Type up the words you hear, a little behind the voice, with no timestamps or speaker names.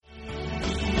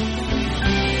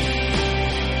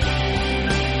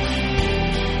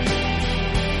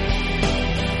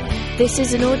This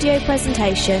is an audio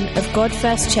presentation of God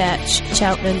First Church,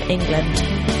 Cheltenham, England.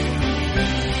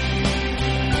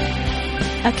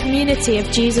 A community of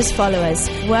Jesus followers,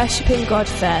 worshipping God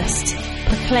first,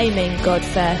 proclaiming God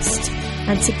first,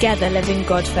 and together living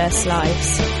God first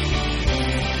lives.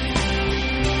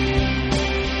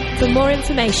 For more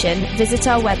information, visit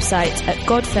our website at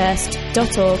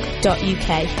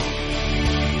godfirst.org.uk.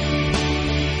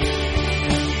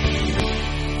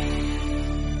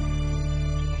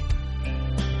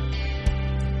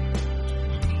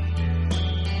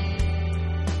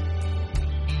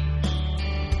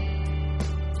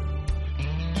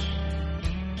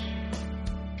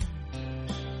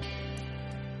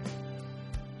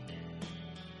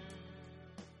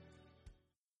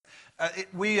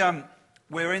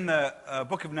 We're in the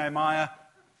book of Nehemiah,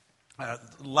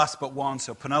 last but one,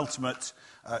 so penultimate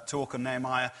talk on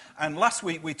Nehemiah. And last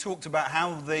week we talked about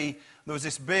how there was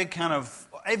this big kind of,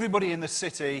 everybody in the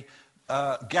city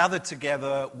gathered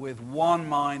together with one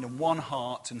mind and one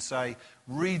heart and say,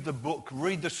 read the book,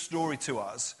 read the story to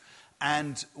us.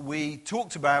 And we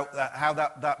talked about how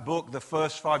that book, the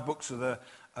first 5 books of the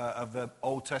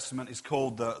Old Testament, is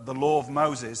called the Law of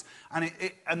Moses, and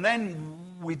then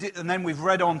we've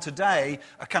read on today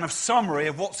a kind of summary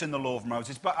of what's in the Law of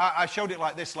Moses. But I showed it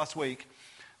like this last week,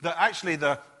 that actually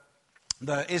the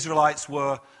Israelites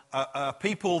were a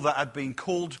people that had been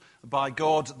called by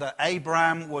God, that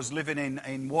Abraham was living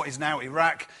in what is now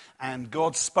Iraq, and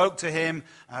God spoke to him.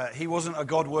 He wasn't a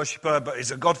God worshipper, but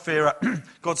he's a God-fearer.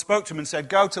 God spoke to him and said,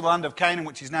 go to the land of Canaan,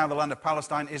 which is now the land of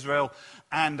Palestine, Israel,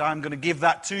 and I'm going to give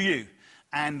that to you.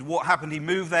 And what happened, he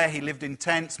moved there, he lived in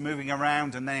tents, moving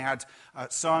around, and then he had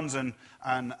sons and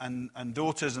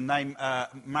daughters, and they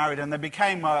married, and they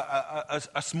became a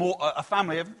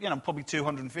family of, probably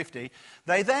 250.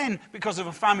 They then, because of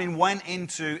a famine, went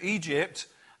into Egypt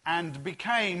and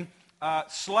became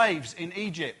slaves in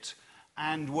Egypt,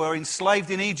 and were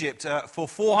enslaved in Egypt for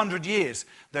 400 years.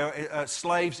 They were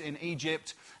slaves in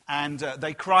Egypt, and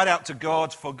they cried out to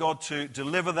God for God to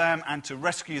deliver them and to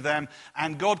rescue them.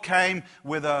 And God came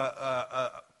with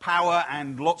a power,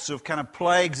 and lots of kind of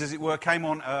plagues, as it were, came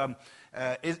on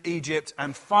Egypt.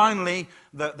 And finally,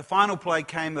 the final plague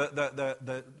came,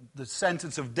 the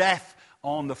sentence of death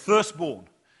on the firstborn.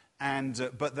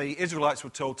 But the Israelites were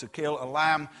told to kill a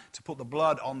lamb, to put the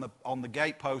blood on the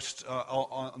gatepost,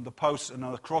 on the post and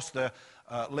across the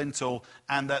lintel,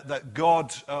 and that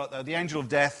God, the angel of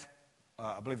death,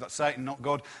 I believe that's Satan, not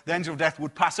God, the angel of death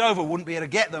would pass over, wouldn't be able to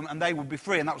get them, and they would be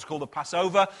free, and that was called the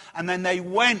Passover. And then they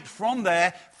went from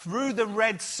there through the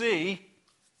Red Sea,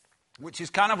 which is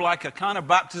kind of like a kind of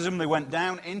baptism. They went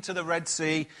down into the Red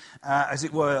Sea, as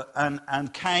it were,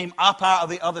 and came up out of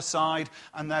the other side.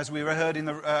 And as we heard in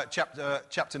the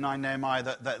chapter 9 Nehemiah,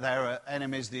 that their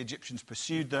enemies, the Egyptians,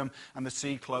 pursued them, and the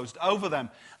sea closed over them.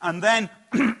 And then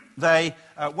they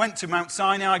went to Mount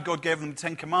Sinai. God gave them the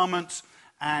 10 Commandments.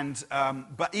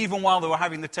 But even while they were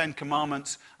having the 10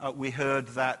 Commandments, we heard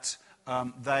that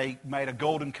they made a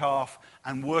golden calf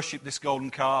and worshipped this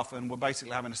golden calf, and were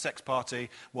basically having a sex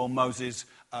party while Moses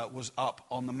was up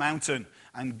on the mountain.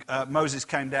 And Moses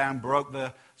came down, broke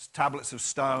the tablets of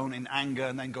stone in anger,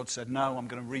 and then God said, no, I'm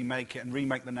going to remake it and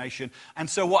remake the nation. And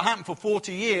so what happened for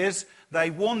 40 years,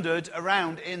 they wandered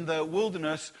around in the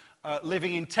wilderness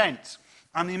living in tents.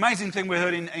 And the amazing thing we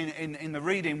heard in the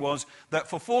reading was that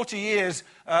for 40 years,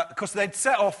 because they'd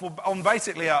set off on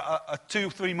basically a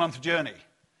 2-3 month journey,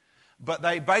 but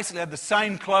they basically had the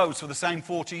same clothes for the same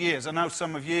 40 years. I know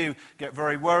some of you get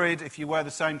very worried if you wear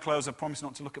the same clothes. I promise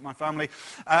not to look at my family.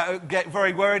 Get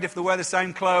very worried if they wear the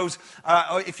same clothes,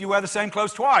 or if you wear the same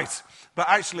clothes twice. But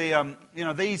actually, the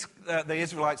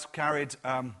Israelites carried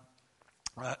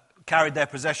their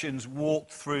possessions,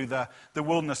 walked through the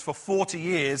wilderness for 40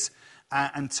 years,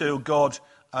 until God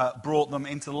brought them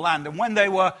into the land. And when they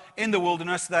were in the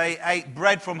wilderness, they ate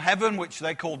bread from heaven, which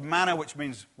they called manna, which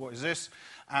means, what is this?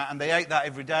 And they ate that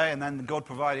every day, and then God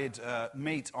provided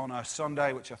meat on a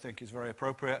Sunday, which I think is very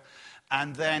appropriate.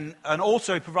 And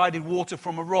also he provided water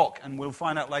from a rock, and we'll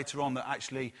find out later on that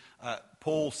actually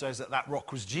Paul says that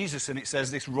rock was Jesus, and it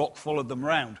says this rock followed them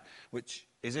round, which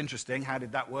is interesting. How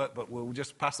did that work? But we'll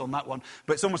just pass on that one.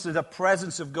 But it's almost as the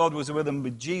presence of God was with them,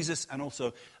 with Jesus, and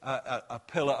also a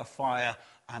pillar of fire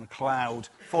and cloud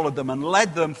followed them and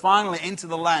led them finally into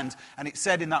the land. And it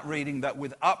said in that reading that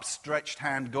with upstretched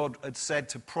hand, God had said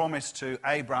to promise to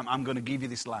Abraham, I'm going to give you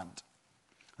this land.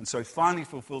 And so he finally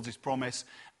fulfills his promise,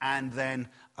 and then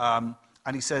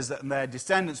and he says that their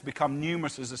descendants become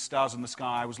numerous as the stars in the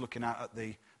sky. I was looking out at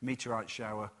the meteorite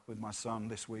shower with my son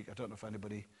this week. I don't know if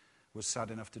anybody was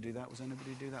sad enough to do that. Was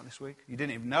anybody do that this week? You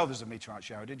didn't even know there's a meteorite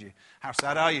shower, did you? How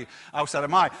sad are you? How sad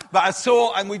am I? But I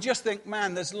saw, and we just think,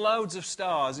 man, there's loads of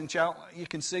stars in Cheltenham. You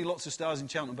can see lots of stars in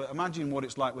Cheltenham, but imagine what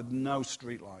it's like with no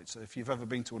street lights, if you've ever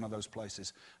been to one of those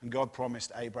places. And God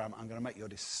promised Abraham, I'm going to make your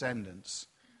descendants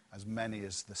as many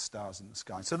as the stars in the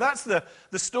sky. So that's the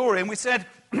story. And we said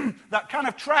that kind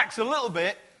of tracks a little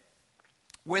bit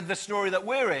with the story that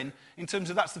we're in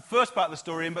terms of that's the first part of the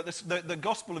story, but the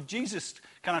gospel of Jesus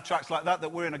kind of tracks like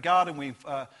that we're in a garden, we've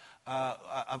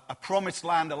a promised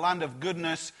land, a land of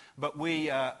goodness, but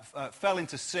we fell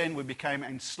into sin, we became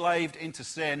enslaved into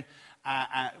sin,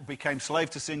 became slave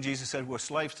to sin. Jesus said we're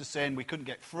slaves to sin, we couldn't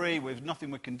get free, there's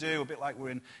nothing we can do, a bit like we're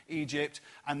in Egypt.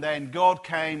 And then God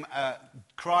came,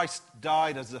 Christ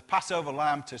died as the Passover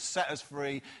lamb to set us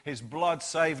free. His blood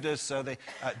saved us, so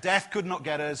death could not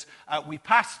get us. We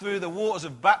passed through the waters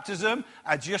of baptism,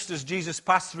 just as Jesus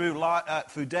passed through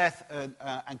death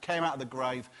and came out of the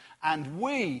grave. And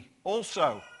we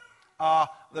also are,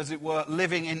 as it were,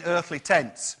 living in earthly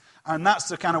tents. And that's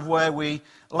the kind of where we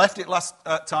left it last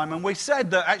time. And we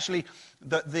said that actually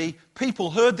that the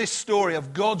people heard this story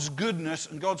of God's goodness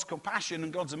and God's compassion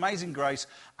and God's amazing grace,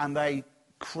 and they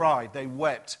cried, they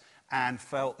wept, and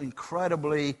felt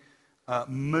incredibly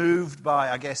moved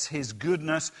by, I guess, his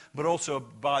goodness, but also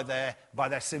by their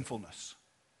sinfulness.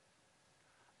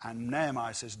 And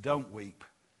Nehemiah says, don't weep,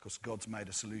 because God's made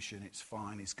a solution. It's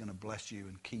fine. He's going to bless you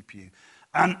and keep you.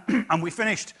 And we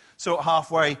finished sort of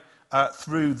halfway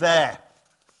through there.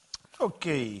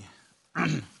 Okay.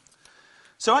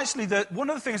 So actually, one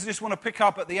of the things I just want to pick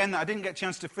up at the end that I didn't get a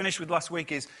chance to finish with last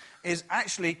week is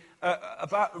actually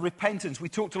about repentance. We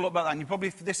talked a lot about that, and you probably,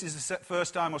 if this is the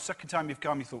first time or second time you've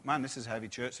come, you thought, man, this is a heavy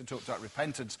church. They talked about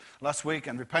repentance last week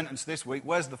and repentance this week.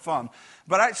 Where's the fun?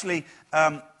 But actually,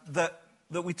 that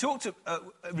we talked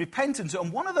repentance,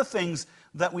 and one of the things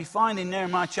that we find in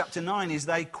Nehemiah chapter 9 is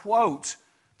they quote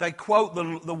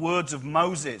the words of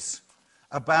Moses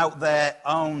about their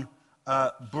own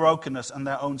brokenness and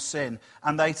their own sin.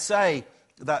 And they say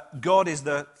that God is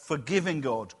the forgiving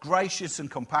God, gracious and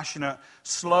compassionate,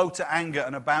 slow to anger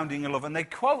and abounding in love. And they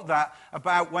quote that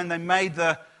about when they made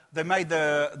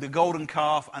the golden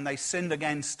calf and they sinned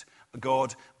against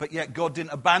God, but yet God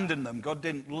didn't abandon them. God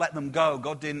didn't let them go.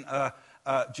 God didn't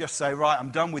just say, right,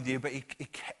 I'm done with you. But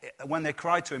when they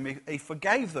cried to him, he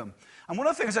forgave them. And one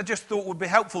of the things I just thought would be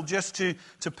helpful just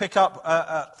to pick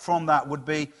up from that would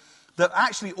be that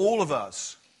actually all of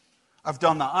us have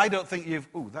done that. I don't think you've...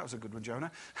 Ooh, that was a good one,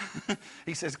 Jonah.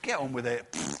 He says, get on with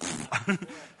it.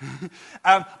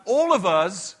 All of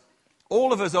us,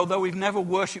 although we've never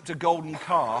worshipped a golden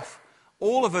calf,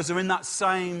 all of us are in that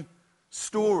same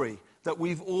story that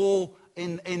we've all...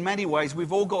 In many ways, we've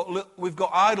got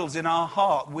idols in our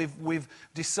heart. We've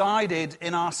decided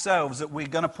in ourselves that we're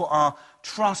going to put our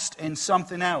trust in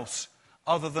something else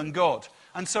other than God.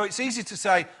 And so it's easy to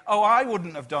say, oh, I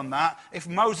wouldn't have done that. If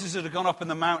Moses had gone up in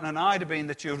the mountain and I'd have been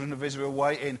the children of Israel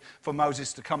waiting for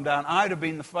Moses to come down, I'd have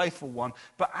been the faithful one.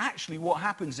 But actually what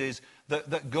happens is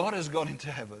that God has gone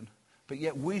into heaven, but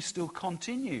yet we still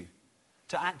continue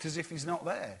to act as if he's not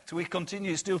there. So we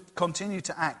still continue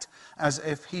to act as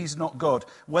if he's not God.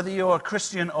 Whether you're a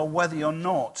Christian or whether you're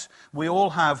not, we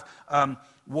all have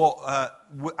what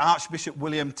Archbishop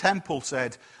William Temple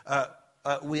said,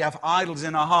 we have idols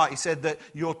in our heart. He said that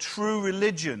your true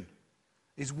religion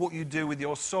is what you do with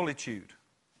your solitude.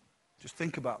 Just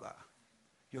think about that.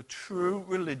 Your true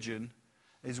religion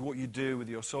is what you do with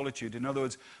your solitude. In other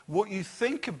words, what you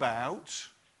think about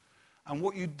and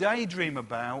what you daydream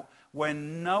about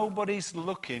when nobody's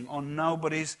looking or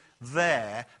nobody's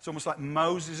there. It's almost like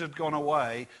Moses had gone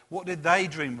away. What did they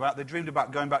dream about? They dreamed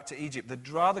about going back to Egypt. They'd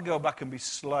rather go back and be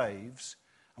slaves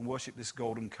and worship this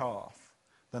golden calf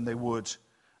than they would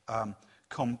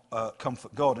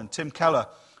comfort God. And Tim Keller,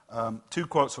 2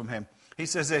 quotes from him. He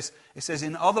says this. He says,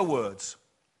 in other words,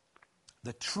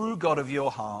 the true God of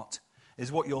your heart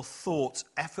is what your thoughts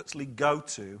effortlessly go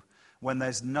to when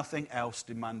there's nothing else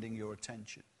demanding your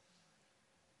attention.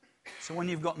 So when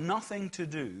you've got nothing to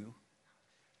do,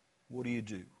 what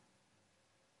do?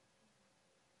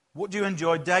 What do you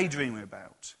enjoy daydreaming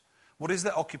about? What is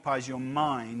that occupies your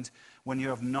mind when you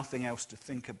have nothing else to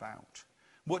think about?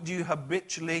 What do you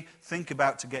habitually think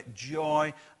about to get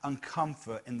joy and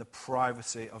comfort in the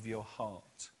privacy of your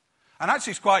heart? And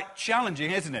actually it's quite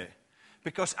challenging, isn't it?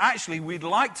 Because actually we'd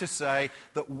like to say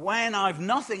that when I've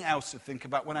nothing else to think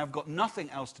about, when I've got nothing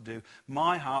else to do,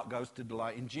 my heart goes to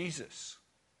delight in Jesus.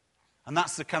 And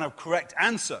that's the kind of correct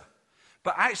answer.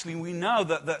 But actually we know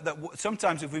that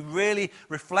sometimes if we really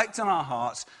reflect on our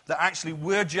hearts, that actually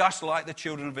we're just like the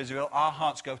children of Israel. Our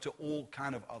hearts go to all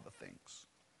kind of other things.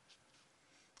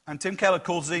 And Tim Keller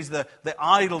calls these the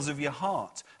idols of your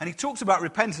heart. And he talks about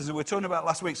repentance, as we were talking about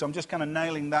last week, so I'm just kind of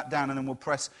nailing that down and then we'll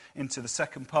press into the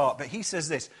second part. But he says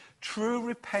this: true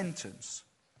repentance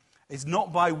is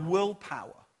not by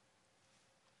willpower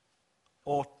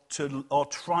or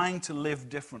trying to live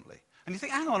differently. And you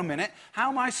think, hang on a minute, how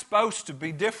am I supposed to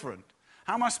be different?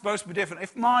 How am I supposed to be different?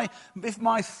 If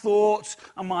my thoughts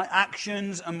and my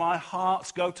actions and my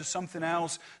hearts go to something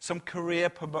else, some career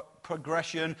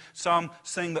progression,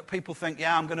 something that people think,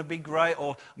 yeah, I'm going to be great,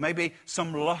 or maybe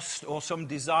some lust or some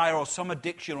desire or some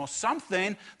addiction or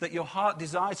something that your heart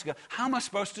desires to go, how am I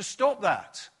supposed to stop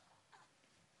that?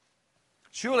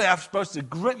 Surely I'm supposed to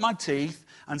grit my teeth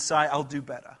and say, I'll do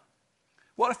better.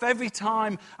 What if every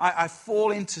time I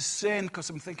fall into sin because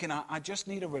I'm thinking, I just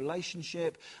need a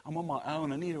relationship, I'm on my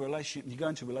own, I need a relationship, you go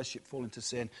into a relationship, fall into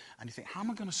sin, and you think, how am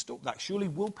I going to stop that? Surely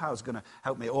willpower is going to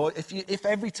help me. Or if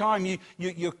every time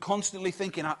you're constantly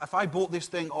thinking, if I bought this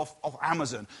thing off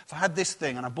Amazon, if I had this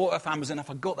thing and I bought it off Amazon,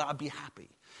 if I got that, I'd be happy.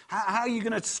 How are you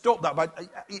going to stop that?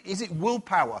 Is it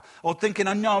willpower? Or thinking,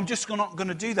 no, I'm just not going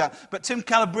to do that. But Tim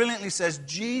Keller brilliantly says,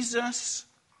 Jesus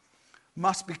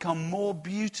must become more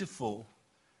beautiful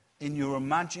in your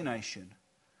imagination,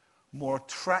 more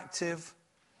attractive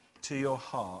to your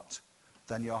heart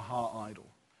than your heart idol.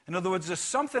 In other words, there's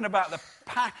something about the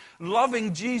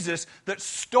loving Jesus that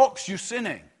stops you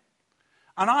sinning.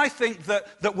 And I think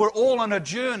that we're all on a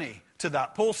journey to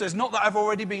that. Paul says, not that I've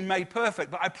already been made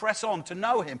perfect, but I press on to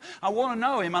know him. I want to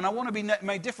know him and I want to be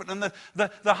made different. And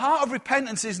the heart of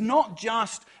repentance is not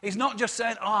just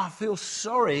saying, I feel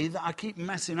sorry that I keep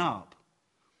messing up.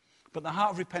 But the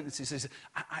heart of repentance says,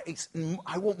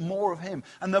 I want more of him.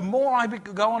 And the more I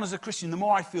go on as a Christian, the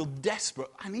more I feel desperate.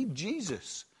 I need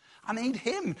Jesus. I need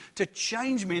him to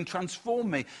change me and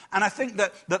transform me. And I think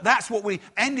that's what we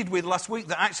ended with last week,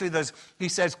 that actually he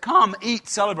says, come, eat,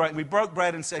 celebrate. And we broke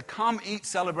bread and said, come, eat,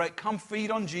 celebrate, come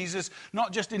feed on Jesus,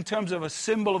 not just in terms of a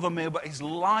symbol of a meal, but his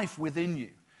life within you,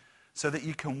 so that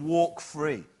you can walk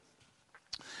free.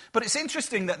 But it's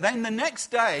interesting that then the next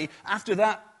day, after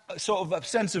that, sort of a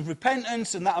sense of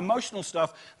repentance and that emotional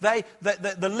stuff,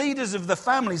 the leaders of the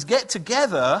families get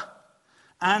together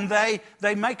and they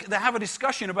have a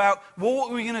discussion about, well,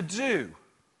 what are we going to do?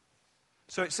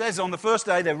 So it says on the first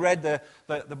day they read the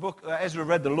book, Ezra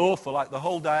read the law for like the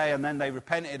whole day, and then they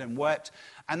repented and wept.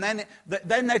 And then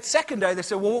the second day they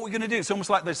said, well, what are we going to do? It's almost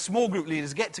like the small group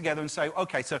leaders get together and say,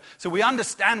 okay, so we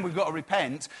understand we've got to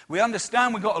repent, we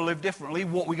understand we've got to live differently,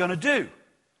 what are we going to do?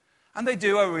 And they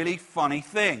do a really funny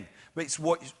thing. It's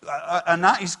and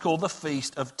that is called the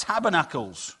Feast of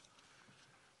Tabernacles.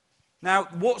 Now,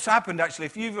 what's happened actually,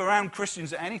 if you're around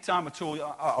Christians at any time at all,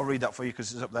 I'll read that for you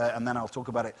because it's up there and then I'll talk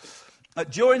about it.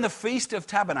 During the Feast of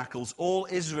Tabernacles, all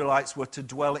Israelites were to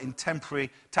dwell in temporary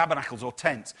tabernacles or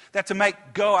tents. They had to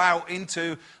go out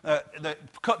into,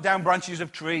 cut down branches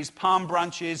of trees, palm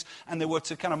branches, and they were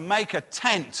to kind of make a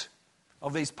tent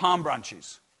of these palm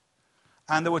branches.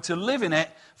 And they were to live in it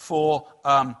for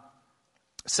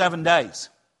 7 days.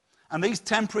 And these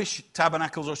temporary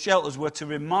tabernacles or shelters were to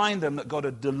remind them that God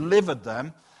had delivered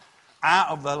them out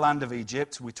of the land of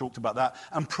Egypt, we talked about that,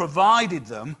 and provided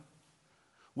them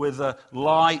with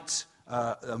light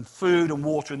and food and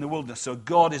water in the wilderness. So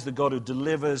God is the God who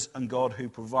delivers and God who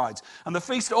provides. And the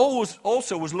feast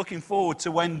also was looking forward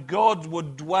to when God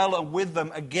would dwell with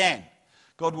them again.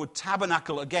 God would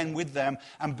tabernacle again with them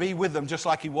and be with them just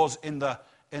like he was in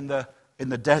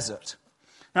the desert.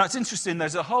 Now, it's interesting,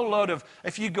 there's a whole load of,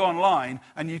 if you go online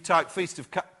and you type Feast of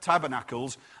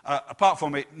Tabernacles, apart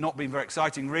from it not being very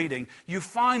exciting reading, you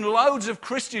find loads of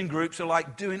Christian groups are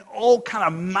like doing all kind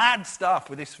of mad stuff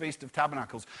with this Feast of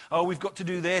Tabernacles. Oh, we've got to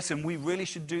do this and we really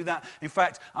should do that. In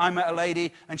fact, I met a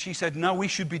lady and she said, no, we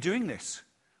should be doing this.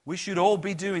 We should all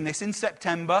be doing this in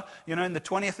September, in the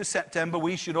 20th of September,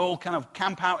 we should all kind of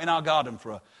camp out in our garden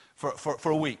for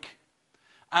a week.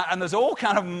 And there's all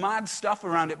kind of mad stuff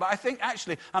around it. But I think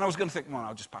actually, and I was going to think, well,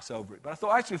 I'll just pass over it. But I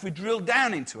thought actually if we drill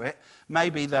down into it,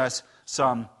 maybe there's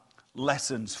some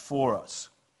lessons for us.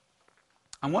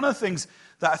 And one of the things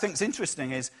that I think is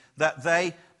interesting is that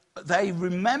they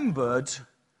remembered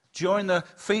during the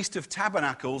Feast of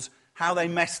Tabernacles how they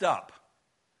messed up.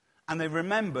 And they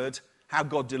remembered how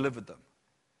God delivered them.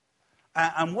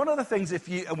 And one of the things,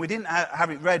 and we didn't have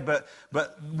it read, but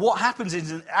what happens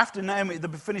is after Naomi, the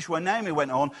finish where Naomi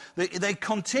went on, they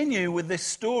continue with this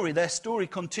story. Their story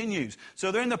continues. So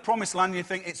they're in the promised land and you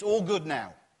think it's all good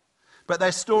now. But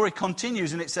their story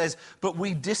continues and it says, but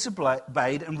we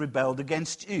disobeyed and rebelled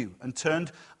against you and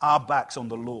turned our backs on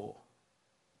the law.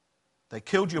 They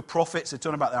killed your prophets. They're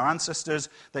talking about their ancestors.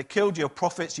 They killed your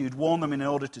prophets. You'd warned them in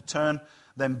order to turn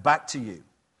them back to you.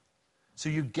 So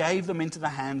you gave them into the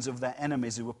hands of their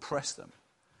enemies who oppressed them.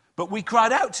 But we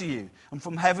cried out to you, and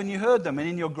from heaven you heard them, and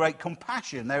in your great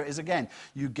compassion, there it is again,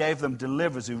 you gave them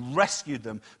deliverers who rescued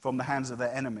them from the hands of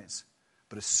their enemies.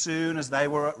 But as soon as they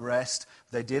were at rest,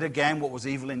 they did again what was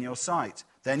evil in your sight.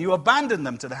 Then you abandoned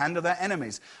them to the hand of their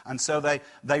enemies, and so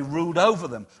they ruled over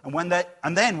them.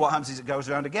 And then what happens is it goes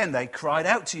around again. They cried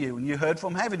out to you, and you heard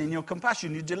from heaven in your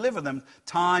compassion. You delivered them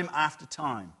time after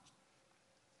time.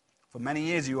 For many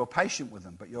years you were patient with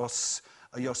them, but your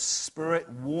spirit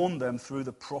warned them through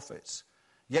the prophets.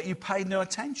 Yet you paid no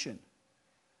attention.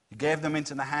 You gave them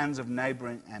into the hands of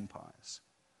neighboring empires.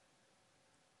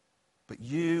 But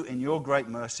you, in your great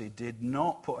mercy, did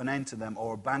not put an end to them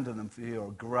or abandon them, for you are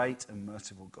a great and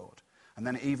merciful God. And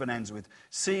then it even ends with,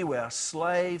 see, we are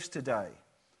slaves today,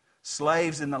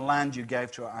 slaves in the land you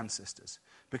gave to our ancestors.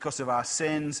 Because of our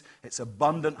sins, its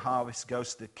abundant harvest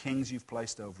goes to the kings you've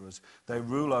placed over us. They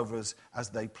rule over us as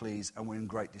they please, and we're in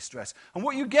great distress. And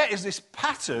what you get is this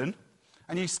pattern,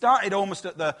 and you started almost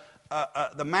at the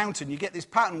mountain. You get this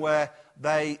pattern where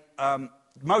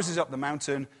Moses up the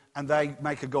mountain, and they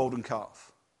make a golden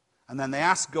calf. And then they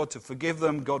ask God to forgive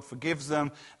them. God forgives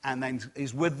them, and then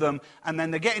he's with them. And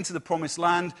then they get into the promised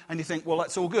land, and you think, well,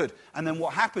 that's all good. And then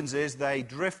what happens is they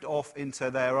drift off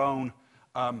into their own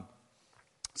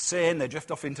sin, they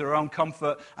drift off into their own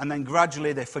comfort, and then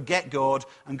gradually they forget God,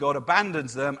 and God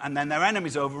abandons them, and then their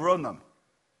enemies overrun them.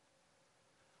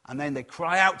 And then they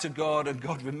cry out to God, and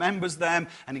God remembers them,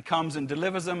 and he comes and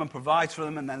delivers them and provides for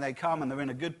them, and then they come and they're in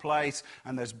a good place,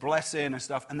 and there's blessing and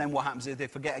stuff, and then what happens is they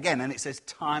forget again, and it says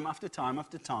time after time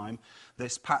after time,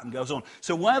 this pattern goes on.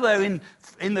 So while they're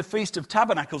in the Feast of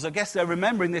Tabernacles, I guess they're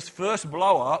remembering this first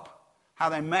blow-up, how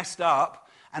they messed up,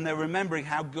 and they're remembering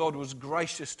how God was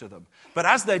gracious to them. But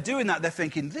as they're doing that, they're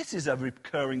thinking, this is a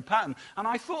recurring pattern. And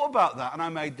I thought about that, and I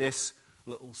made this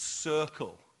little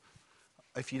circle.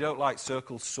 If you don't like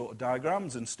circles, sort of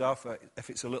diagrams and stuff, if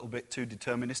it's a little bit too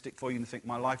deterministic for you and think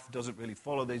my life doesn't really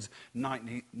follow these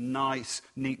nice,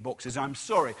 neat boxes, I'm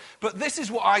sorry. But this is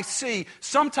what I see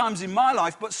sometimes in my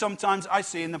life, but sometimes I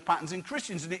see in the patterns in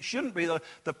Christians, and it shouldn't be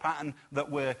the pattern that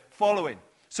we're following.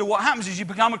 So what happens is you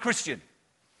become a Christian.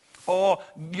 Or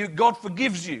God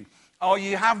forgives you. Or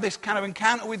you have this kind of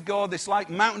encounter with God, this like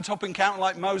mountaintop encounter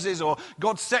like Moses, or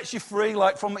God sets you free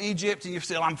like from Egypt, and you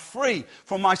say, I'm free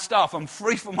from my stuff, I'm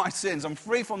free from my sins, I'm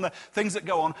free from the things that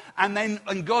go on.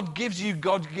 And God gives you,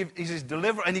 He's his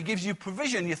deliverer, and he gives you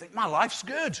provision. You think, my life's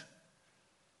good.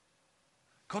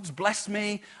 God's blessed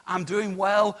me, I'm doing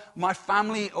well, my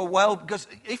family are well. Because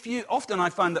often I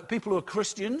find that people who are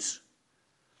Christians,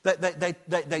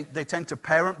 they tend to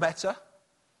parent better.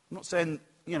 I'm not saying,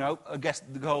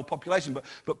 against the whole population,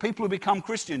 but people who become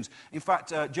Christians. In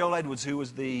fact, Joel Edwards, who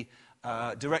was the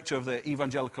director of the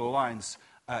Evangelical Alliance,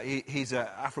 he's an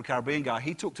Afro-Caribbean guy.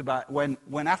 He talked about when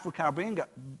Afro-Caribbean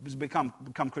guys become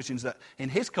Christians, that in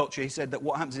his culture, he said that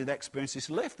what happens is they experience this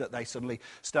lift, that they suddenly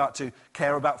start to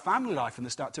care about family life, and they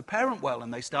start to parent well,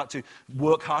 and they start to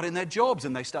work hard in their jobs,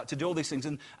 and they start to do all these things,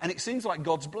 and it seems like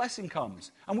God's blessing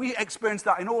comes. And we experience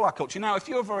that in all our culture. Now, if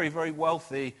you're a very, very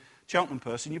wealthy Cheltenham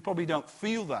person, you probably don't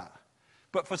feel that.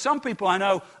 But for some people, I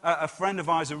know a friend of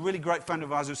ours, a really great friend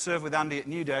of ours who served with Andy at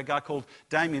New Day, a guy called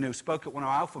Damien who spoke at one of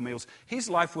our Alpha meals. His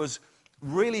life was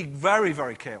really very,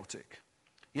 very chaotic.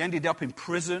 He ended up in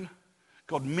prison.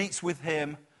 God meets with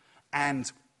him,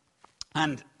 and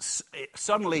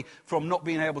suddenly, from not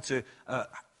being able to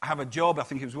have a job, I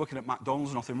think he was working at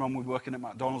McDonald's, nothing wrong with working at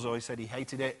McDonald's, or he said he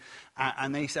hated it,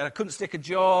 and then he said, I couldn't stick a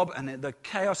job, and the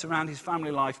chaos around his family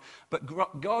life, but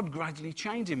God gradually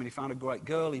changed him, and he found a great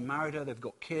girl, he married her, they've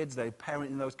got kids, they're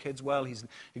parenting those kids well, he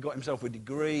got himself a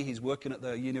degree, he's working at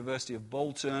the University of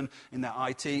Bolton in their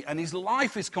IT, and his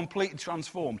life is completely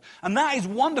transformed. And that is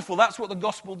wonderful, that's what the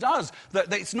gospel does.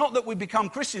 That it's not that we become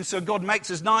Christians so God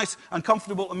makes us nice and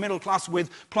comfortable and middle class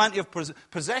with plenty of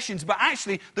possessions, but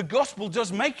actually the gospel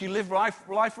does make you live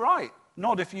life right.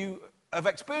 Not if you have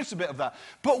experienced a bit of that.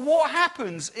 But what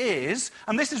happens is,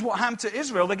 and this is what happened to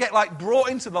Israel, they get brought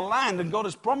into the land and God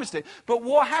has promised it. But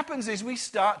what happens is we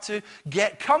start to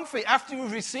get comfy. After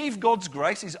we've received God's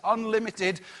grace, his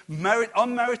unlimited,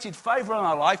 unmerited favor in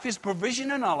our life, his provision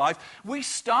in our life, we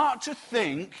start to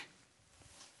think,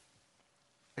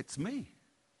 it's me.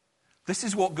 This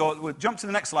is what God... We'll jump to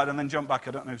the next slide and then jump back.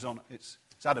 I don't know who's on it. It's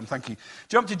Adam, thank you.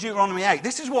 Jump to Deuteronomy 8.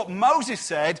 This is what Moses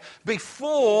said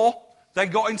before they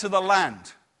got into the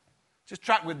land. Just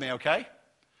track with me, okay?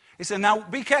 He said, now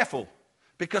be careful,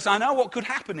 because I know what could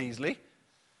happen easily.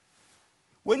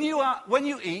 When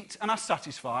you eat and are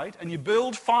satisfied, and you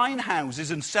build fine houses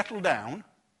and settle down,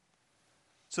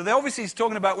 so they obviously he's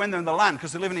talking about when they're in the land,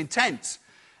 because they're living in tents.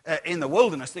 in the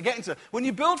wilderness. They get into, when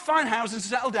you build fine houses and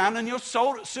settle down and your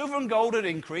silver and gold had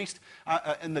increased,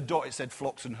 in the dot it said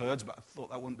flocks and herds, but I thought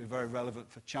that wouldn't be very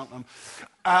relevant for Cheltenham,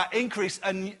 increased,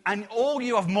 and all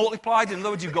you have multiplied, in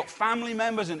other words, you've got family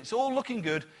members and it's all looking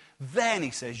good, then he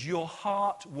says, your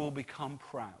heart will become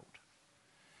proud.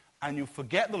 And you'll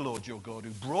forget the Lord your God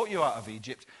who brought you out of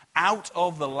Egypt, out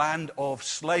of the land of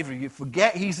slavery. You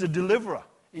forget he's the deliverer.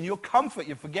 In your comfort,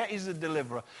 you forget he's the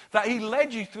deliverer. That he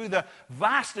led you through the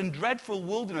vast and dreadful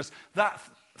wilderness, that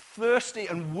thirsty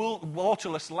and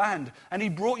waterless land. And he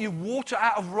brought you water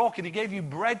out of rock and he gave you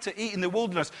bread to eat in the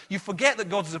wilderness. You forget that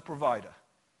God's a provider.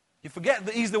 You forget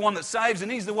that he's the one that saves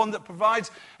and he's the one that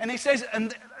provides. And he says,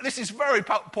 and this is very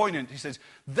poignant, he says,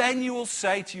 then you will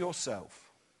say to yourself,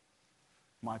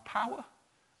 my power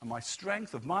and my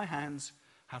strength of my hands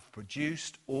have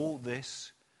produced all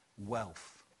this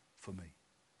wealth for me.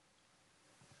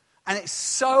 And it's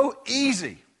so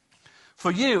easy for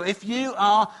you, if you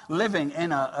are living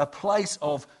in a place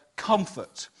of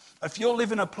comfort, if you're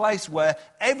living in a place where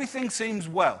everything seems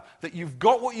well, that you've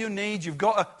got what you need, you've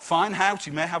got a fine house,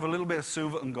 you may have a little bit of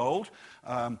silver and gold,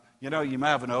 you may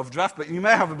have an overdraft, but you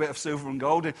may have a bit of silver and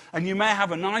gold, and you may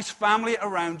have a nice family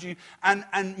around you, and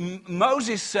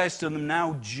Moses says to them,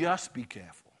 now just be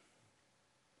careful.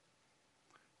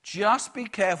 Just be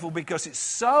careful, because it's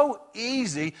so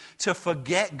easy to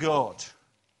forget God.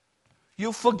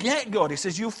 You'll forget God. He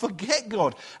says you'll forget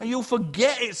God. And you'll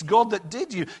forget it's God that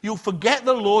did you. You'll forget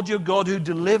the Lord your God who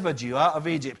delivered you out of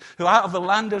Egypt, who out of the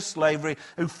land of slavery,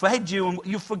 who fed you. And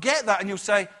you'll forget that and you'll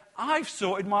say, I've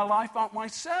sorted my life out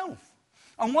myself.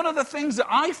 And one of the things that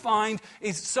I find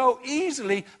is so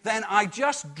easily, then I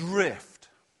just drift.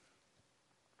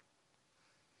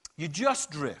 You just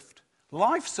drift.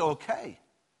 Life's okay.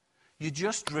 You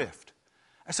just drift.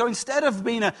 So instead of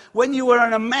being when you were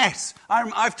in a mess,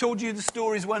 I've told you the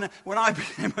stories when I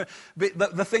became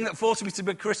the thing that forced me to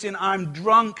be a Christian. I'm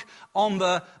drunk on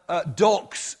the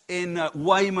docks in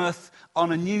Weymouth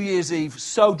on a New Year's Eve,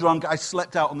 so drunk I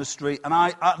slept out on the street. And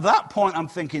at that point I'm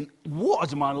thinking, what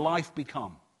has my life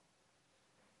become?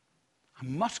 I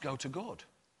must go to God.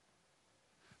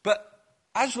 But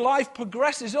as life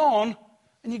progresses on,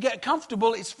 and you get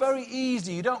comfortable, it's very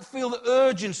easy. You don't feel the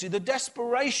urgency, the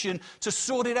desperation to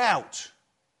sort it out.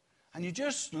 And you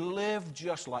just live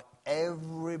just like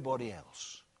everybody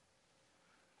else.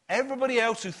 Everybody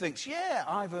else who thinks, yeah,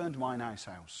 I've earned my nice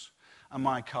house and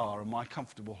my car and my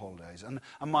comfortable holidays and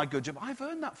my good job. I've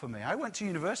earned that for me. I went to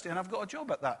university and I've got a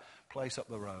job at that place up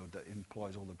the road that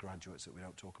employs all the graduates that we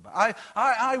don't talk about.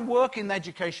 I work in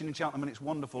education in Cheltenham and it's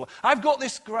wonderful. I've got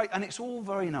this great, and it's all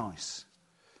very nice.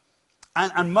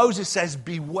 And Moses says,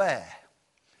 beware.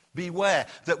 Beware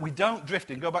that we don't drift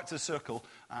in. Go back to the circle,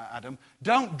 Adam.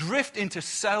 Don't drift into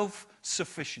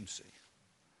self-sufficiency.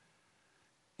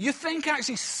 You think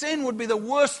actually sin would be the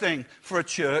worst thing for a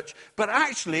church, but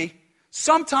actually,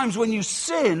 sometimes when you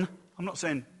sin, I'm not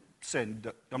saying sin,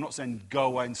 I'm not saying go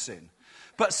away and sin,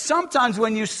 but sometimes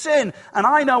when you sin, and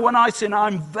I know when I sin,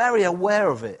 I'm very aware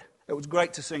of it. It was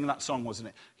great to sing that song, wasn't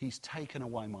it? He's taken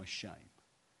away my shame.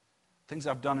 Things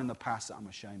I've done in the past that I'm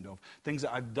ashamed of. Things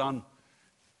that I've done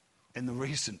in the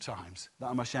recent times that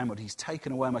I'm ashamed of. He's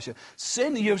taken away my shame.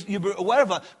 Sin, you're aware of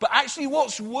that. But actually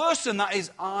what's worse than that is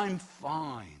I'm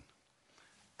fine.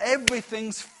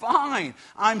 Everything's fine.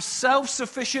 I'm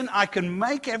self-sufficient. I can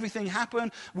make everything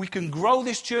happen. We can grow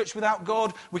this church without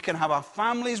God. We can have our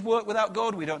families work without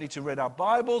God. We don't need to read our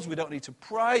Bibles. We don't need to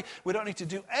pray. We don't need to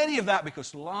do any of that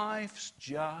because life's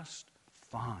just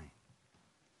fine.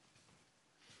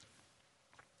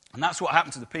 And that's what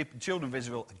happened to the children of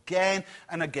Israel again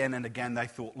and again and again. They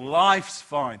thought, life's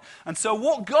fine. And so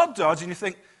what God does, and you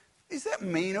think, is that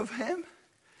mean of him?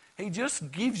 He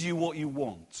just gives you what you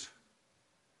want.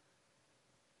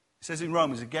 It says in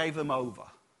Romans, he gave them over.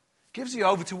 Gives you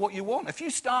over to what you want. If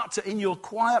you start to, in your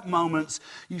quiet moments,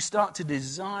 you start to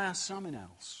desire something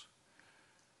else.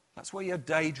 That's where your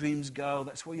daydreams go.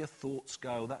 That's where your thoughts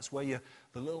go. That's where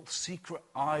the little secret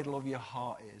idol of your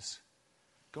heart is.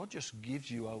 God just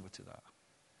gives you over to that.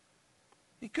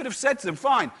 He could have said to them,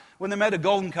 fine, when they made a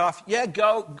golden calf, yeah,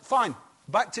 go, fine,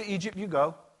 back to Egypt you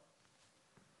go.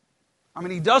 I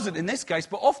mean, he doesn't in this case,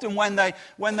 but often when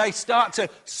they start to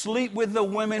sleep with the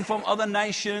women from other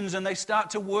nations and they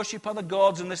start to worship other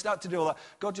gods and they start to do all that,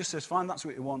 God just says, fine, that's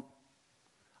what you want.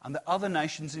 And the other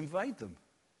nations invade them.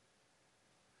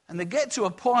 And they get to a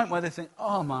point where they think,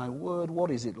 oh my word, what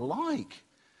is it like?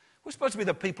 We're supposed to be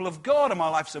the people of God, and my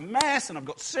life's a mess, and I've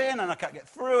got sin, and I can't get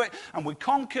through it, and we're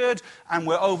conquered, and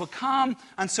we're overcome.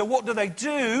 And so what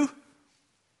do?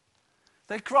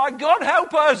 They cry, God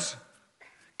help us!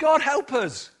 God help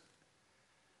us!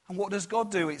 And what does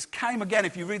God do? It came again.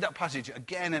 If you read that passage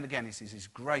again and again, he says he's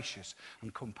gracious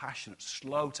and compassionate,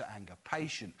 slow to anger,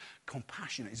 patient,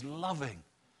 compassionate, he's loving.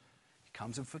 He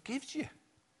comes and forgives you.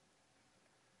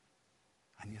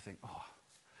 And you think, oh,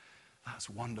 that's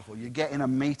wonderful. You get in a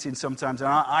meeting sometimes, and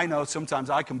I know sometimes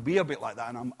I can be a bit like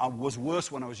that, and I was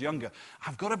worse when I was younger.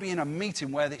 I've got to be in a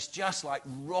meeting where it's just like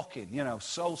rocking,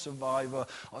 Soul Survivor,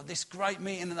 or this great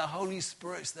meeting and the Holy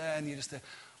Spirit's there, and you just think,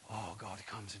 oh, God, he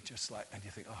comes and and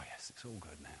you think, oh, yes, it's all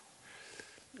good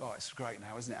now. Oh, it's great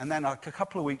now, isn't it? And then a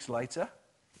couple of weeks later,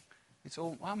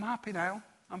 I'm happy now,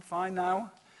 I'm fine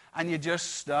now, and you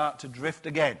just start to drift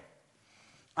again.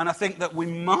 And I think that we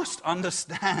must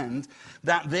understand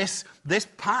that this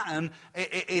pattern,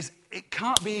 it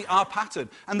can't be our pattern.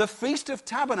 And the Feast of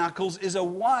Tabernacles is a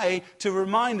way to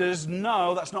remind us,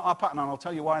 no, that's not our pattern. And I'll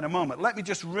tell you why in a moment. Let me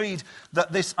just read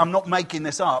that I'm not making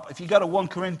this up. If you go to 1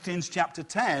 Corinthians chapter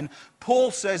 10, Paul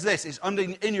says this. It's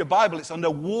in your Bible, it's under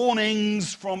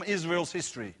warnings from Israel's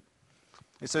history.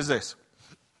 It says this.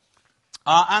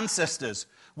 Our ancestors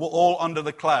were all under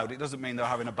the cloud. It doesn't mean they're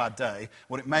having a bad day.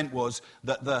 What it meant was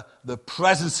that the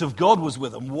presence of God was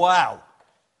with them. Wow.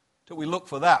 So we look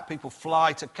for that. People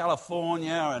fly to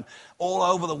California and all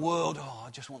over the world. Oh,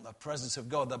 I just want the presence of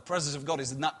God. The presence of God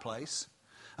is in that place.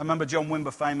 I remember John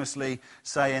Wimber famously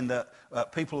saying that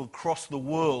people cross the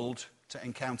world to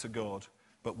encounter God,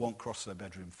 but won't cross their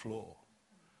bedroom floor.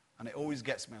 And it always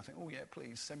gets me. I think, oh yeah,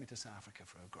 please send me to South Africa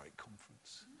for a great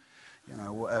conference.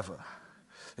 Whatever.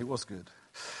 It was good.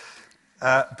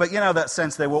 But that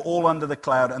sense, they were all under the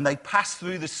cloud and they passed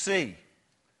through the sea,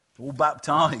 all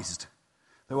baptized.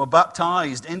 They were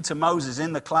baptized into Moses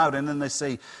in the cloud and in the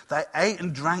sea. They ate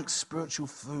and drank spiritual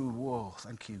food. Whoa,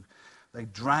 thank you. They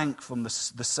drank from the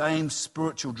same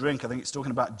spiritual drink. I think it's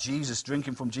talking about Jesus,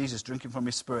 drinking from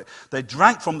his Spirit. They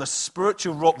drank from the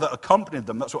spiritual rock that accompanied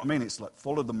them. That's what I mean. It's like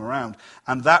followed them around.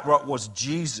 And that rock was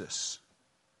Jesus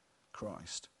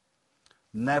Christ.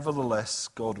 Nevertheless,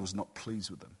 God was not pleased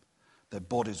with them. Their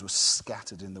bodies were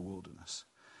scattered in the wilderness.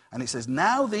 And it says,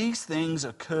 now these things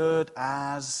occurred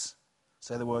as,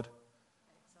 say the word,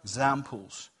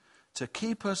 examples, to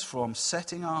keep us from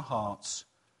setting our hearts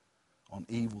on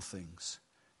evil things.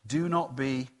 Do not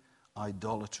be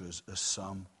idolaters as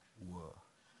some were.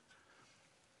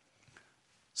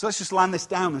 So let's just land this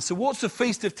down. And so what's the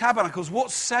Feast of Tabernacles?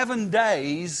 What's 7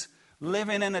 days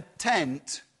living in a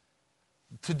tent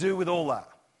to do with all that?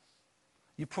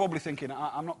 You're probably thinking,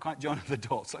 I'm not quite joining the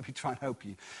dots. Let me try and help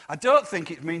you. I don't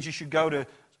think it means you should go to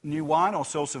New Wine or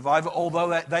Soul Survivor,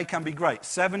 although they can be great.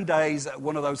 7 days at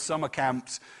one of those summer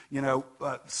camps,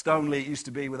 Stoneleigh it used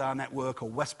to be with our network, or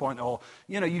West Point, or,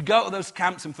 you go to those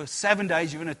camps and for 7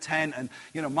 days you're in a tent and,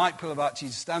 Mike Pilavachi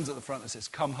stands at the front and says,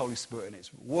 come Holy Spirit, and it's,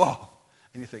 whoa.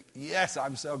 And you think, yes,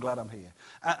 I'm so glad I'm here.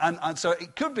 And so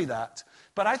it could be that.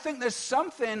 But I think there's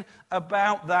something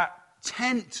about that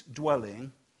tent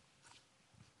dwelling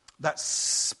that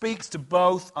speaks to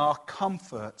both our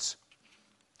comfort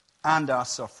and our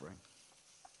suffering.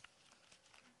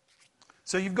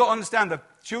 So you've got to understand, the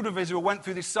children of Israel went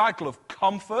through this cycle of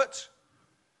comfort,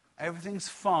 everything's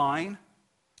fine,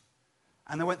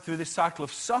 and they went through this cycle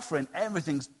of suffering,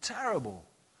 everything's terrible.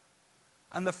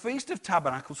 And the Feast of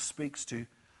Tabernacles speaks to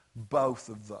both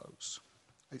of those.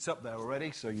 It's up there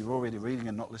already, so you're already reading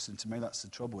and not listening to me. That's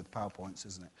the trouble with PowerPoints,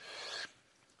 isn't it?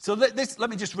 So let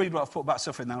me just read what I've thought about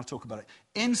suffering, then I'll talk about it.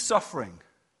 In suffering,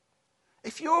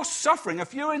 if you're suffering,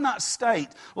 if you're in that state,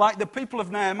 like the people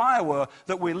of Nehemiah were,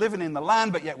 that we're living in the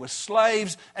land, but yet we're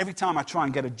slaves. Every time I try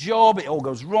and get a job, it all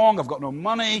goes wrong. I've got no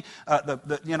money. I've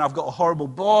got a horrible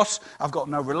boss. I've got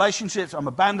no relationships. I'm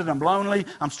abandoned. I'm lonely.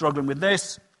 I'm struggling with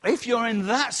this. If you're in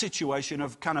that situation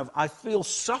of I feel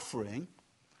suffering,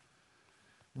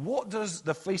 what does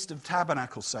the Feast of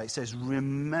Tabernacles say? It says,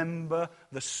 remember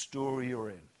the story you're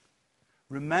in.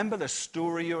 Remember the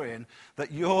story you're in,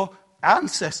 that your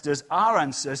ancestors, our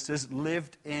ancestors,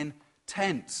 lived in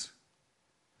tents.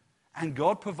 And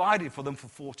God provided for them for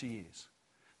 40 years.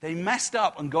 They messed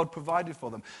up and God provided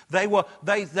for them.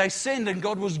 They sinned and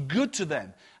God was good to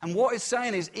them. And what it's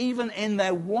saying is, even in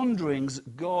their wanderings,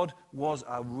 God was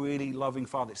a really loving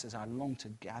Father. It says, I long to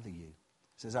gather you.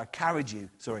 It says, I carried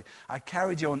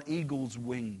you on eagle's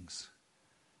wings.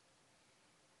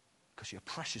 Because you're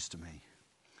precious to me.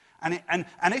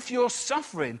 And if you're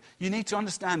suffering, you need to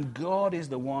understand God is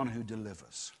the one who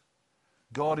delivers.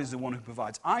 God is the one who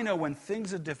provides. I know when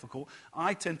things are difficult,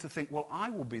 I tend to think, well,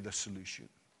 I will be the solution.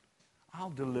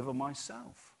 I'll deliver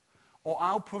myself. Or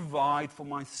I'll provide for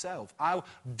myself. I'll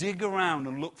dig around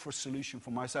and look for a solution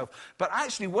for myself. But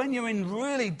actually, when you're in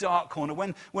really dark corner,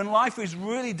 when life is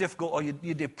really difficult, or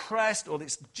you're depressed, or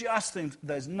it's just things,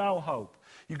 there's no hope,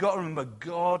 You've got to remember,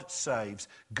 God saves,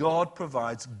 God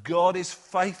provides, God is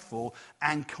faithful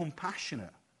and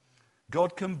compassionate.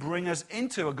 God can bring us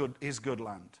into his good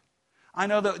land. I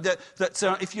know that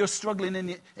if you're struggling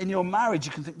in your marriage,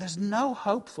 you can think, there's no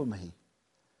hope for me.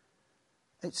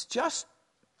 It's just,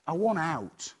 I want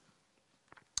out.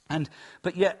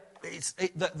 But yet,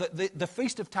 the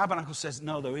Feast of Tabernacles says,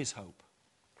 no, there is hope.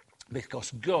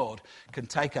 Because God can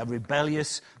take a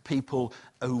rebellious people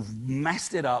who've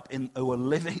messed it up, who are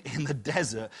living in the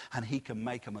desert, and he can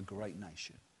make them a great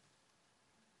nation.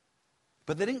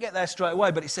 But they didn't get there straight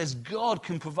away, but it says God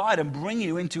can provide and bring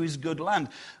you into his good land.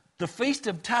 The Feast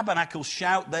of Tabernacles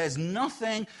shout, there's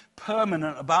nothing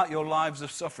permanent about your lives of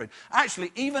suffering.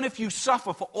 Actually, even if you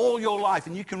suffer for all your life,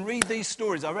 and you can read these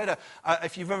stories. I read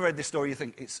if you've ever read this story, you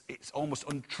think it's almost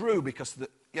untrue because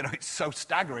it's so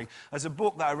staggering. There's a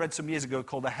book that I read some years ago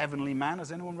called The Heavenly Man.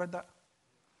 Has anyone read that?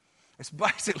 It's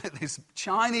basically this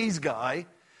Chinese guy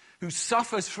who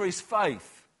suffers for his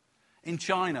faith in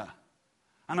China.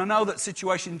 And I know that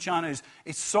situation in China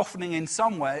is softening in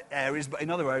some areas, but in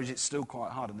other areas it's still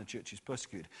quite hard and the church is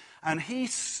persecuted. And he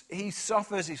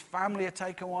suffers, his family are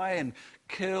taken away and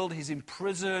killed, he's in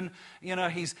prison,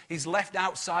 he's left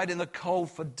outside in the cold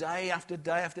for day after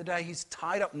day after day, he's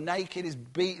tied up naked, he's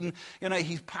beaten,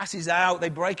 he passes out, they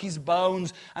break his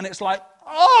bones, and it's like,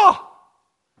 oh!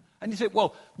 And you think,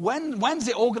 well, when's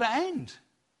it all going to end?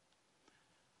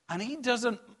 And he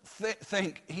doesn't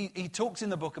think, he talks in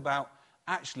the book about,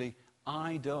 actually,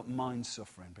 I don't mind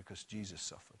suffering because Jesus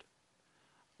suffered.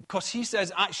 Because he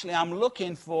says, actually, I'm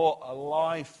looking for a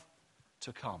life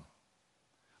to come.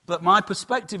 But my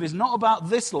perspective is not about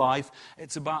this life,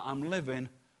 it's about I'm living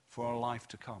for a life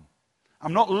to come.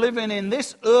 I'm not living in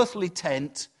this earthly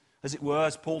tent, as it were,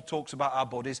 as Paul talks about our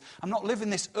bodies. I'm not living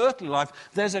this earthly life.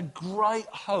 There's a great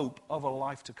hope of a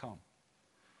life to come.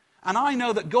 And I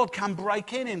know that God can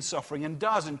break in suffering and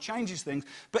does and changes things.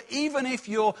 But even if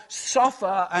you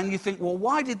suffer and you think, well,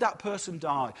 why did that person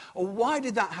die? Or why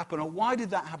did that happen? Or why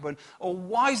did that happen? Or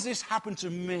why has this happened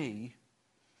to me?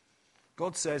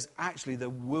 God says, actually, there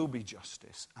will be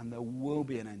justice and there will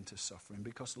be an end to suffering.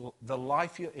 Because the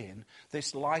life you're in,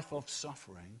 this life of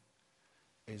suffering,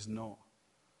 is not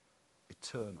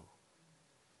eternal.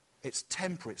 It's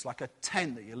temporary. It's like a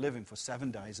tent that you're living for 7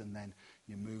 days and then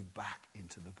you move back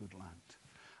into the good land.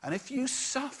 And if you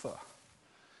suffer,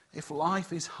 if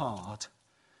life is hard,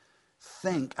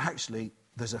 think actually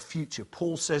there's a future.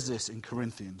 Paul says this in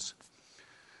Corinthians.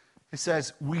 He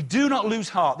says, we do not lose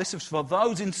heart. This is for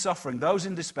those in suffering, those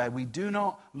in despair. We do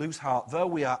not lose heart, though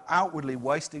we are outwardly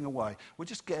wasting away. We're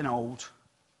just getting old.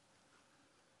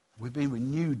 We've been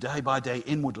renewed day by day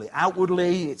inwardly.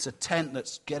 Outwardly, it's a tent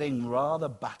that's getting rather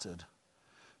battered.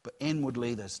 But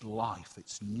inwardly, there's life.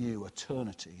 It's new.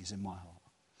 Eternity is in my heart.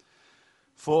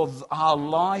 For our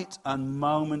light and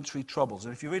momentary troubles.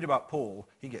 And if you read about Paul,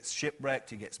 he gets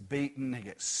shipwrecked, he gets beaten, he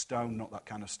gets stoned. Not that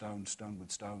kind of stone, stoned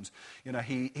with stones.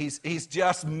 He's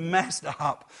just messed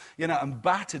up, and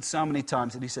battered so many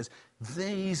times. And he says,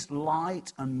 these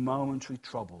light and momentary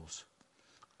troubles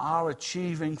are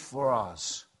achieving for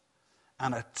us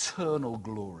an eternal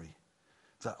glory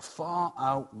that far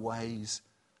outweighs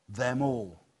them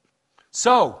all.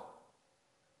 So,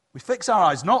 we fix our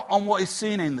eyes not on what is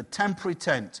seen in the temporary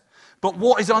tent, but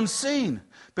what is unseen.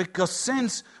 Because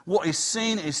since what is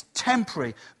seen is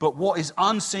temporary, but what is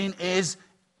unseen is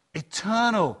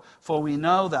eternal. For we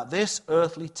know that this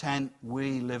earthly tent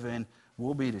we live in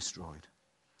will be destroyed.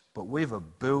 But we've a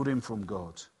building from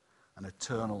God, an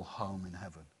eternal home in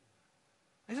heaven.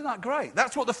 Isn't that great?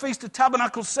 That's what the Feast of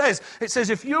Tabernacles says. It says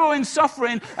if you're in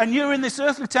suffering and you're in this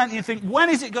earthly tent and you think, when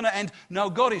is it going to end? No,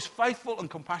 God is faithful and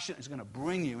compassionate. He's going to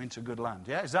bring you into good land.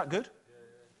 Yeah, is that good?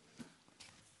 Yeah.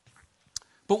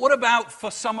 But what about for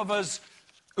some of us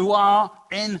who are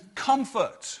in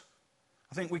comfort?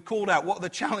 I think we called out what are the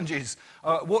challenges,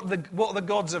 what are the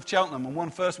gods of Cheltenham?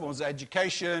 And first one was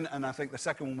education, and I think the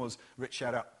second one was, Rich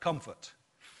shout out, comfort.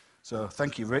 So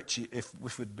thank you, Rich. If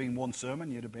it had been one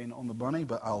sermon, you'd have been on the money,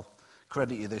 but I'll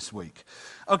credit you this week.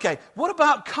 Okay, what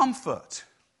about comfort?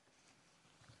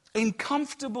 In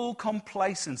comfortable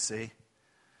complacency,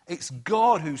 it's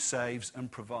God who saves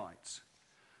and provides.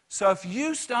 So if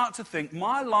you start to think,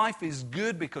 my life is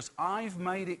good because I've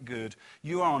made it good,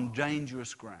 you are on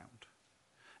dangerous ground.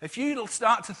 If you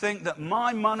start to think that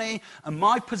my money and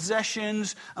my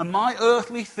possessions and my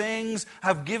earthly things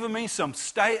have given me some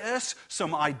status,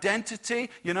 some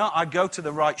identity, I go to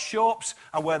the right shops,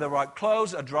 I wear the right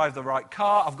clothes, I drive the right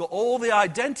car, I've got all the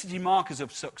identity markers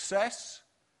of success.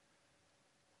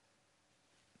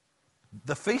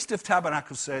 The Feast of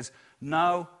Tabernacles says,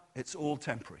 no, it's all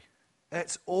temporary.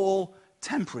 It's all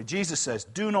temporary. Jesus says,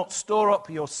 do not store up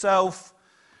yourself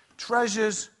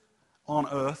treasures on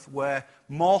earth where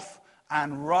moth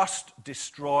and rust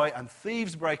destroy and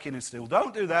thieves break in and steal.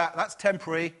 Don't do that. That's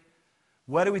temporary.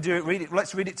 Where do we do it? Read it.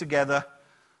 Let's read it together.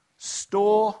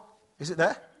 Store, is it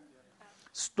there?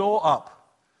 Store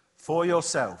up for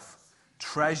yourself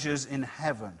treasures in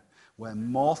heaven where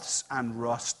moths and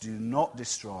rust do not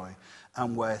destroy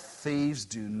and where thieves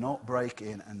do not break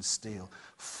in and steal.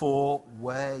 For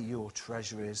where your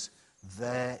treasure is,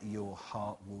 there your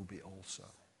heart will be also.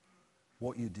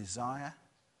 What you desire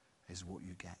is what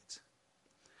you get.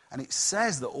 And it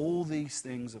says that all these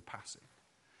things are passing.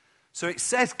 So it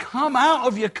says, come out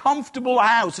of your comfortable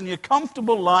house and your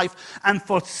comfortable life, and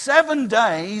for 7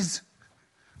 days,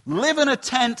 live in a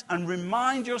tent and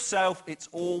remind yourself it's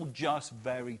all just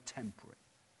very temporary.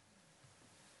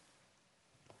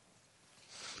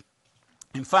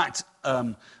 In fact,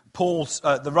 the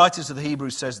writers of the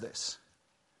Hebrews says this.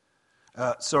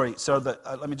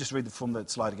 Let me just read from the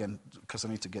slide again, because I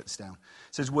need to get this down.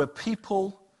 It says, we're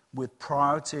people with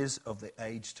priorities of the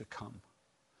age to come,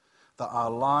 that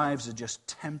our lives are just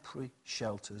temporary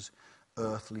shelters,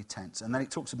 earthly tents. And then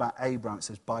it talks about Abraham. It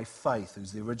says, by faith,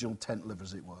 who's the original tent liver,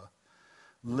 as it were,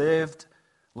 lived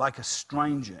like a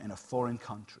stranger in a foreign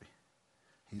country.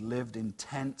 He lived in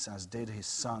tents, as did his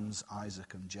sons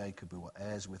Isaac and Jacob, who were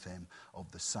heirs with him of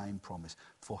the same promise.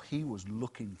 For he was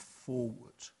looking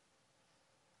forward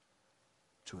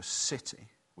to a city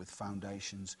with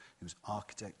foundations, whose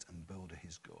architect and builder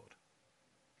is God.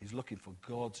 He's looking for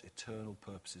God's eternal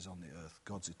purposes on the earth,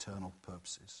 God's eternal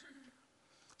purposes.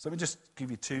 So let me just give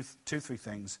you two, three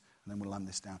things, and then we'll land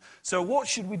this down. So what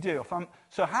should we do?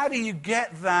 So how do you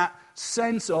get that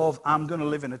sense of, I'm going to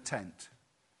live in a tent?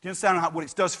 Do you understand what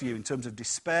it does for you in terms of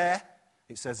despair?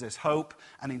 It says there's hope.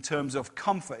 And in terms of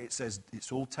comfort, it says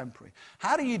it's all temporary.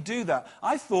 How do you do that?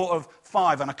 I thought of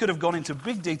 5, and I could have gone into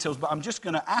big details, but I'm just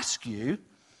going to ask you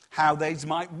how these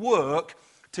might work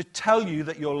to tell you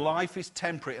that your life is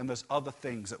temporary and there's other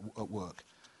things at work.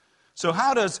 So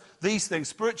how does these things,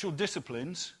 spiritual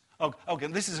disciplines... Okay,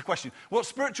 this is a question. What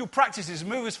spiritual practices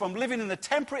move us from living in the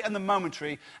temporary and the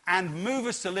momentary and move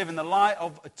us to live in the light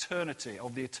of eternity,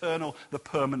 of the eternal, the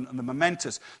permanent, and the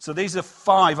momentous? So these are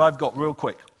 5 I've got real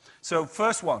quick. So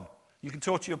first one, you can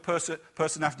talk to your person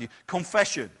after you.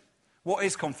 Confession. What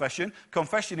is confession?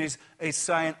 Confession is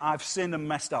saying, I've sinned and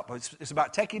messed up. It's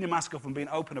about taking your mask off and being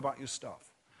open about your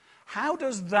stuff. How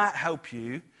does that help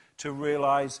you to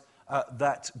realize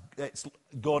that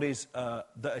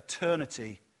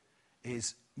eternity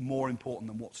is more important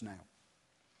than what's now?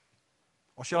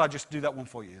 Or shall I just do that one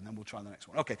for you and then we'll try the next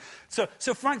one? Okay. So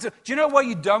Frank, do you know why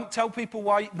you don't tell people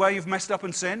where you've messed up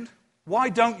and sinned? Why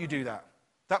don't you do that?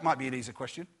 That might be an easier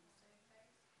question.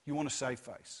 You want to save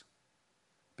face.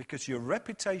 Because your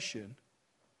reputation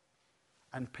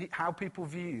and how people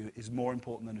view you is more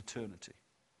important than eternity,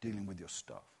 dealing with your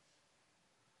stuff.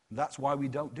 And that's why we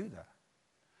don't do that.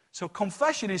 So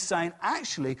confession is saying,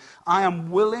 actually, I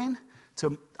am willing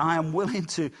to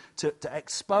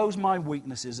expose my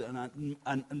weaknesses and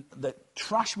that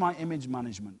trash my image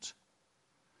management,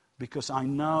 because I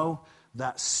know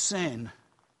that sin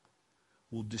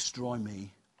will destroy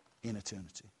me in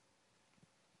eternity.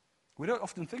 We don't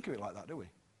often think of it like that, do we?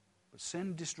 But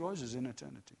sin destroys us in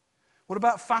eternity. What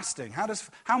about fasting?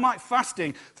 How might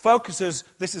fasting focus us?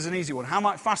 This is an easy one. How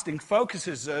might fasting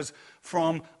focuses us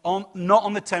not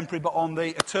on the temporary, but on the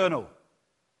eternal?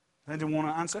 Anyone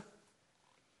want to answer?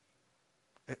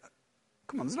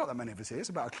 Come on, there's not that many of us here. It's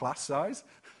about a class size.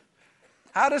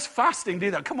 How does fasting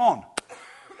do that? Come on.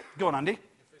 Go on, Andy. Your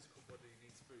physical body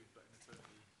needs food, but in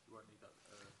eternity you won't need that.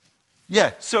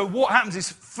 Yeah, so what happens is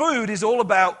food is all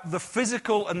about the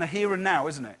physical and the here and now,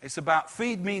 isn't it? It's about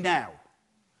feed me now.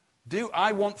 Do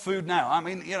I want food now? I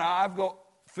mean, I've got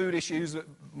food issues that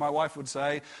my wife would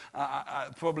say,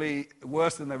 probably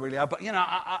worse than they really are. But,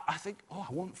 I think, I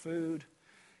want food.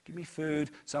 Give me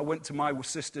food. So I went to my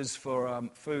sister's for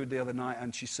food the other night,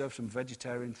 and she served some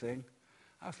vegetarian thing.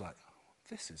 I was like,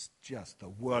 this is just the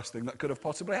worst thing that could have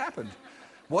possibly happened.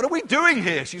 What are we doing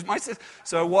here? She's my sister.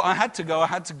 So I had to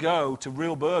go to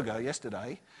Real Burger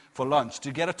yesterday for lunch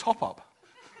to get a top-up.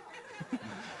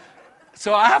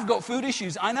 So I have got food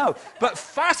issues, I know. But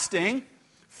fasting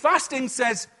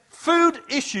says, food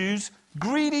issues,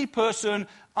 greedy person,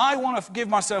 I want to give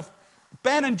myself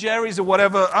Ben and Jerry's or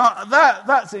whatever.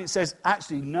 That's it. It says,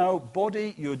 actually, no,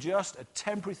 body, you're just a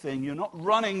temporary thing. You're not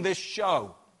running this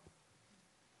show.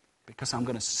 Because I'm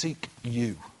going to seek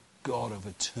you, God of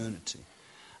eternity.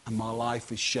 And my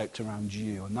life is shaped around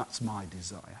you, and that's my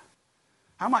desire.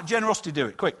 How might generosity do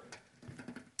it? Quick.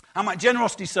 How might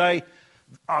generosity say,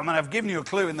 Oh man, I've given you a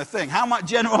clue in the thing. How might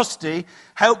generosity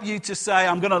help you to say,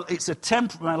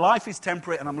 my life is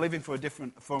temporary and I'm living for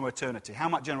eternity? How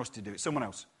might generosity do it? Someone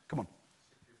else. Come on.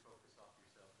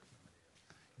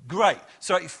 Great.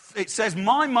 So it says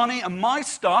my money and my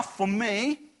stuff for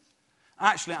me,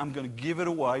 actually I'm going to give it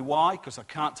away. Why? Because I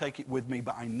can't take it with me,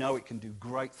 but I know it can do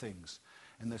great things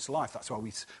in this life. That's why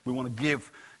we want to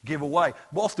give away.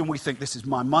 But often we think this is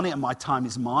my money and my time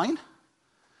is mine.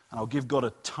 And I'll give God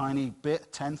a tiny bit, a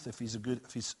tenth, if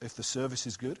the service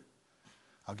is good.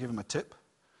 I'll give him a tip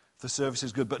if the service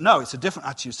is good. But no, it's a different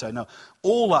attitude to say, no,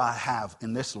 all I have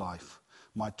in this life,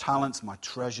 my talents, my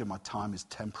treasure, my time is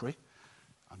temporary.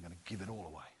 I'm going to give it all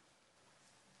away.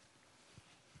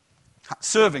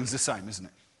 Serving's the same, isn't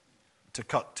it? To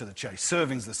cut to the chase.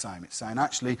 Serving's the same. It's saying,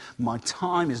 actually, my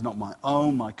time is not my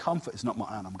own, my comfort is not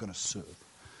my own, I'm going to serve.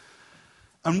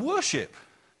 And worship.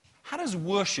 How does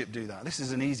worship do that? This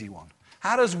is an easy one.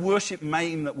 How does worship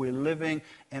mean that we're living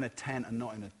in a tent and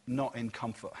not in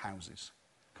comfortable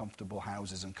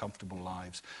houses and comfortable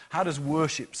lives? How does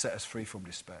worship set us free from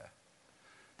despair?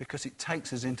 Because it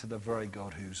takes us into the very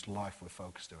God whose life we're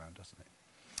focused around, doesn't it?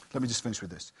 Let me just finish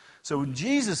with this. So when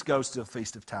Jesus goes to the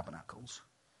Feast of Tabernacles,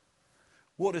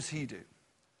 what does he do?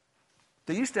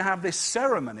 They used to have this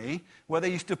ceremony where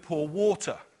they used to pour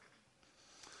water.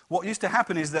 What used to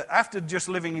happen is that after just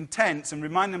living in tents and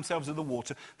remind themselves of the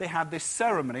water, they had this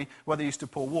ceremony where they used to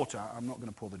pour water. I'm not going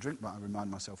to pour the drink, but I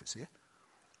remind myself it's here.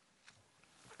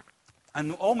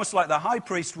 And almost like the high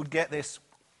priest would get this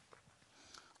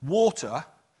water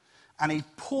and he'd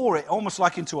pour it almost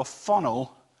like into a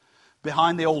funnel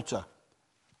behind the altar.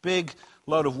 Big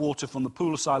load of water from the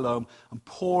pool of Siloam and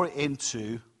pour it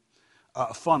into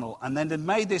a funnel. And then they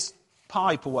made this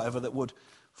pipe or whatever that would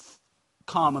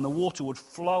come and the water would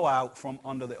flow out from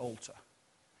under the altar.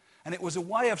 And it was a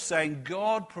way of saying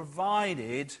God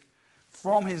provided,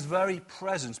 from his very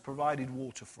presence, provided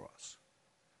water for us.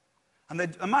 And they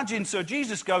imagine, so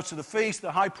Jesus goes to the feast,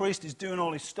 the high priest is doing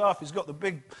all his stuff, he's got the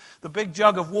big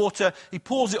jug of water, he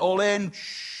pours it all in,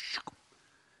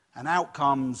 and out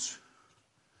comes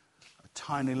a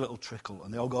tiny little trickle,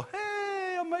 and they all go,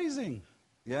 hey, amazing.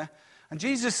 Yeah? And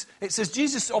it says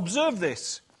Jesus observed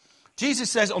this.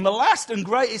 Jesus says, on the last and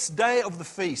greatest day of the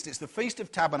feast, it's the Feast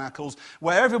of Tabernacles,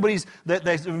 where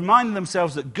they're reminding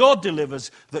themselves that God delivers,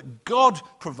 that God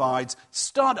provides,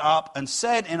 stood up and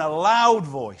said in a loud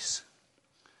voice,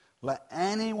 let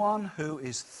anyone who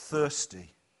is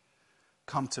thirsty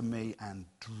come to me and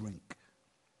drink.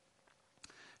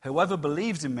 Whoever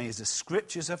believes in me, as the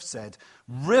scriptures have said,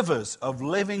 rivers of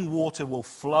living water will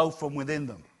flow from within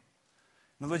them.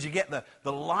 In other words, you get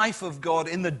the life of God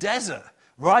in the desert,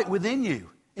 right within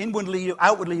you.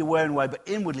 Outwardly you're wearing away, but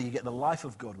inwardly you get the life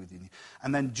of God within you.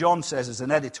 And then John says as an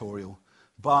editorial,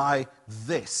 by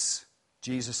this,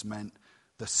 Jesus meant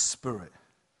the Spirit,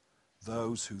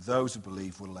 those who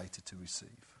believe were later to receive.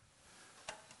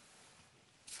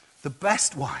 The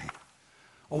best way,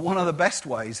 or one of the best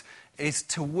ways, is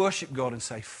to worship God and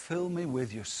say, fill me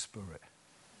with your Spirit.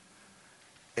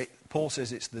 Paul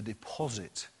says it's the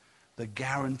deposit, the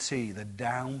guarantee, the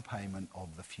down payment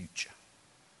of the future.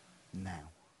 Now.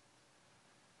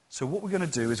 So what we're going to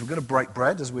do is we're going to break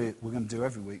bread, as we're going to do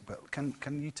every week, but can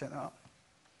you take that up?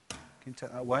 Can you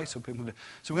take that away? So we're going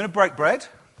to break bread.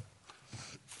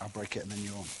 I'll break it and then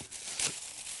you're on.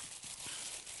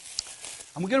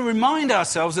 And we're going to remind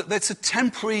ourselves that this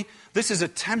is a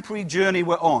temporary journey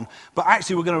we're on. But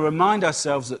actually we're going to remind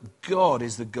ourselves that God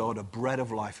is the God of bread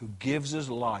of life, who gives us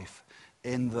life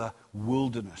in the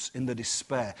wilderness, in the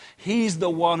despair. He's the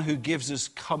one who gives us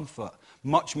comfort,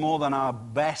 much more than our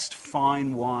best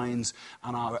fine wines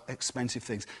and our expensive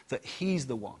things. That he's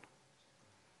the one.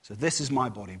 So this is my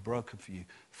body broken for you.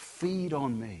 Feed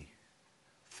on me.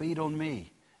 Feed on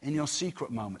me. In your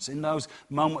secret moments, in those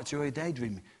moments you're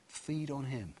daydreaming. Feed on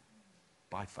him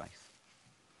by faith.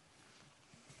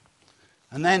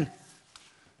 And then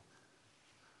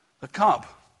the cup.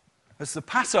 It's the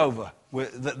Passover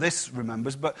that this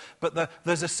remembers, but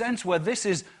there's a sense where this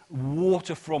is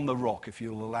water from the rock, if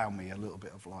you'll allow me a little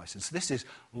bit of license. This is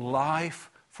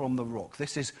life from the rock.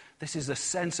 This is a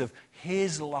sense of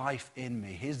his life in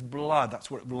me, his blood. That's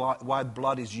why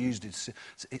blood is used. It's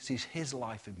his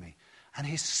life in me. And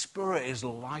his Spirit is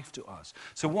life to us.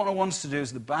 So what I want us to do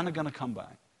is the band are going to come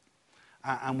back.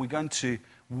 And we're going to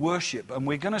worship. And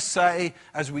we're going to say,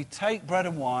 as we take bread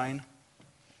and wine,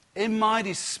 in my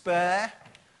despair,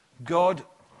 God,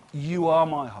 you are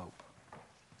my hope.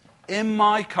 In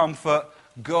my comfort,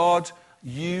 God,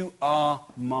 you are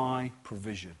my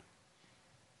provision.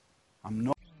 I'm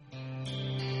not...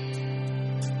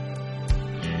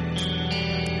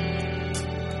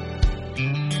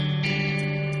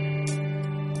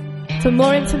 For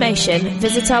more information,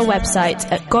 visit our website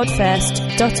at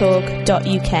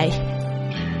godfirst.org.uk.